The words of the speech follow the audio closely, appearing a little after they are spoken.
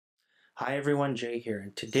Hi everyone, Jay here,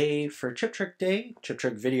 and today for Chip Trick Day, Chip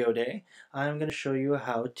Trick Video Day, I'm going to show you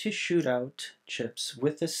how to shoot out chips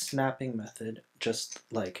with the snapping method, just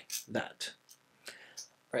like that.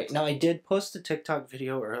 Right, now I did post a TikTok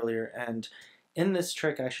video earlier, and in this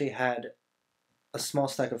trick I actually had a small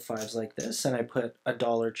stack of fives like this, and I put a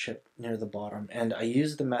dollar chip near the bottom, and I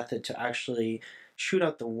used the method to actually shoot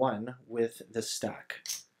out the one with the stack,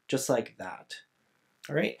 just like that.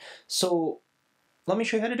 Alright, so let me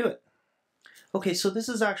show you how to do it. Okay, so this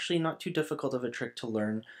is actually not too difficult of a trick to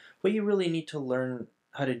learn. What you really need to learn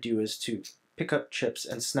how to do is to pick up chips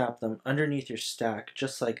and snap them underneath your stack,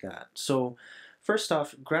 just like that. So first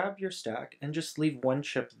off, grab your stack and just leave one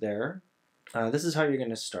chip there. This is how you're going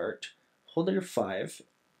to start. Hold your 5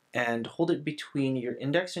 and hold it between your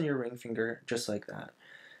index and your ring finger, just like that.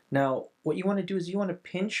 Now, what you want to do is you want to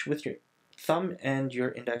pinch with your thumb and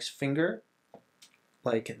your index finger,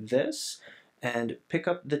 like this, and pick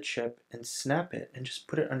up the chip and snap it and just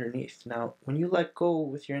put it underneath. Now, when you let go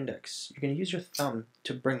with your index, you're going to use your thumb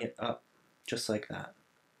to bring it up, just like that.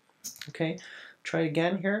 Okay, try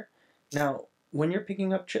again here. Now, when you're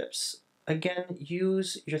picking up chips, again,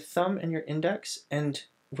 use your thumb and your index, and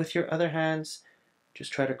with your other hands,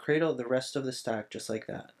 just try to cradle the rest of the stack, just like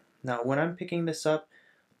that. Now, when I'm picking this up,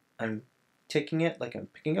 I'm taking it like I'm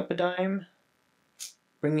picking up a dime,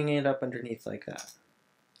 bringing it up underneath like that.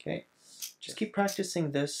 Okay. Just keep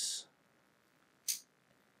practicing this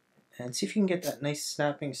and see if you can get that nice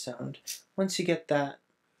snapping sound. Once you get that,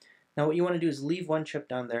 now what you want to do is leave one chip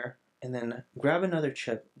down there and then grab another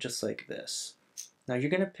chip just like this. Now you're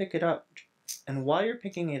going to pick it up, and while you're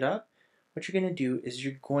picking it up, what you're going to do is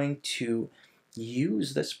you're going to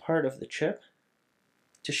use this part of the chip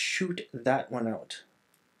to shoot that one out.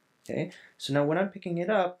 Okay, so now when I'm picking it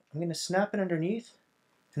up, I'm going to snap it underneath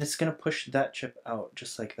and it's going to push that chip out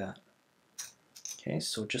just like that. Okay,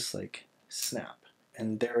 so just like snap,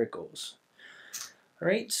 and there it goes.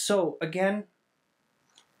 Alright, so again,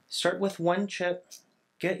 start with one chip,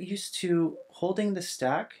 get used to holding the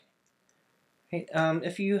stack. Okay,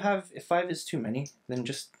 if 5 is too many, then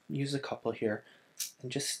just use a couple here,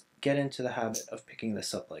 and just get into the habit of picking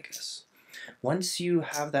this up like this. Once you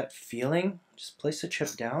have that feeling, just place the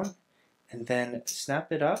chip down, and then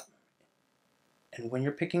snap it up, and when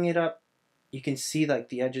you're picking it up, you can see like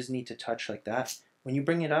the edges need to touch like that. When you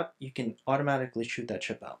bring it up, you can automatically shoot that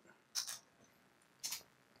chip out.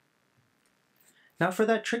 Now for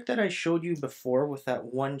that trick that I showed you before with that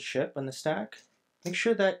one chip on the stack, make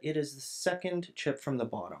sure that it is the second chip from the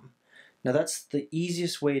bottom. Now that's the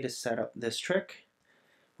easiest way to set up this trick.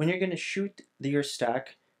 When you're going to shoot your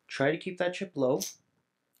stack, try to keep that chip low,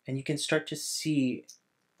 and you can start to see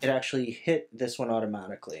it actually hit this one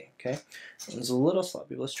automatically. Okay, it was a little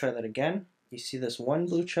sloppy. Let's try that again. You see this one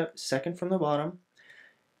blue chip, second from the bottom.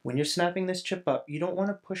 When you're snapping this chip up, you don't want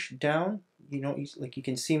to push down. Like you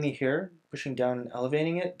can see me here, pushing down and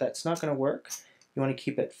elevating it. That's not going to work. You want to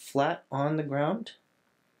keep it flat on the ground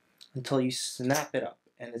until you snap it up,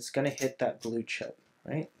 and it's going to hit that blue chip,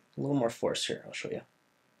 right? A little more force here, I'll show you.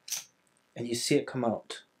 And you see it come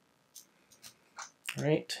out. All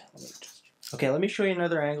right. Okay, let me show you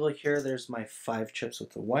another angle here. There's my 5 chips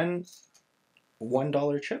with the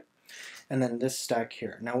 $1 chip, and then this stack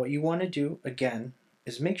here. Now what you want to do, again,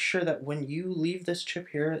 is make sure that when you leave this chip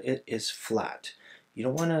here, it is flat. You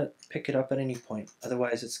don't want to pick it up at any point,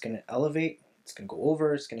 otherwise it's going to elevate, it's going to go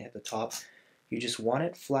over, it's going to hit the top. You just want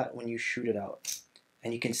it flat when you shoot it out.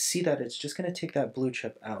 And you can see that it's just going to take that blue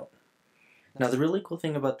chip out. Now the really cool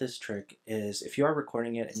thing about this trick is if you are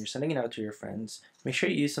recording it and you're sending it out to your friends, make sure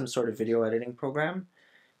you use some sort of video editing program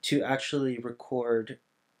to actually record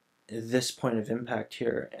this point of impact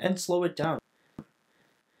here and slow it down.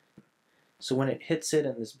 So when it hits it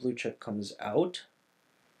and this blue chip comes out,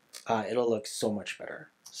 it'll look so much better.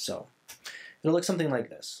 So it'll look something like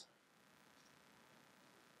this.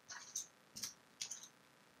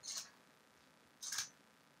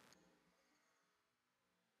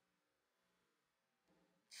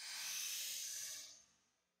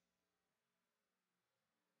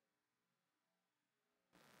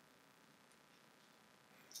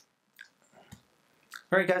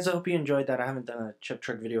 Alright guys, I hope you enjoyed that. I haven't done a chip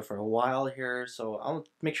trick video for a while here, so I'll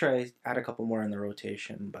make sure I add a couple more in the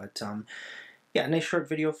rotation. But yeah, nice short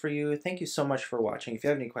video for you. Thank you so much for watching. If you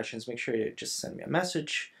have any questions, make sure you just send me a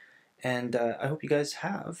message. And I hope you guys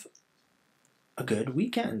have a good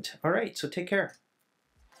weekend. Alright, so take care.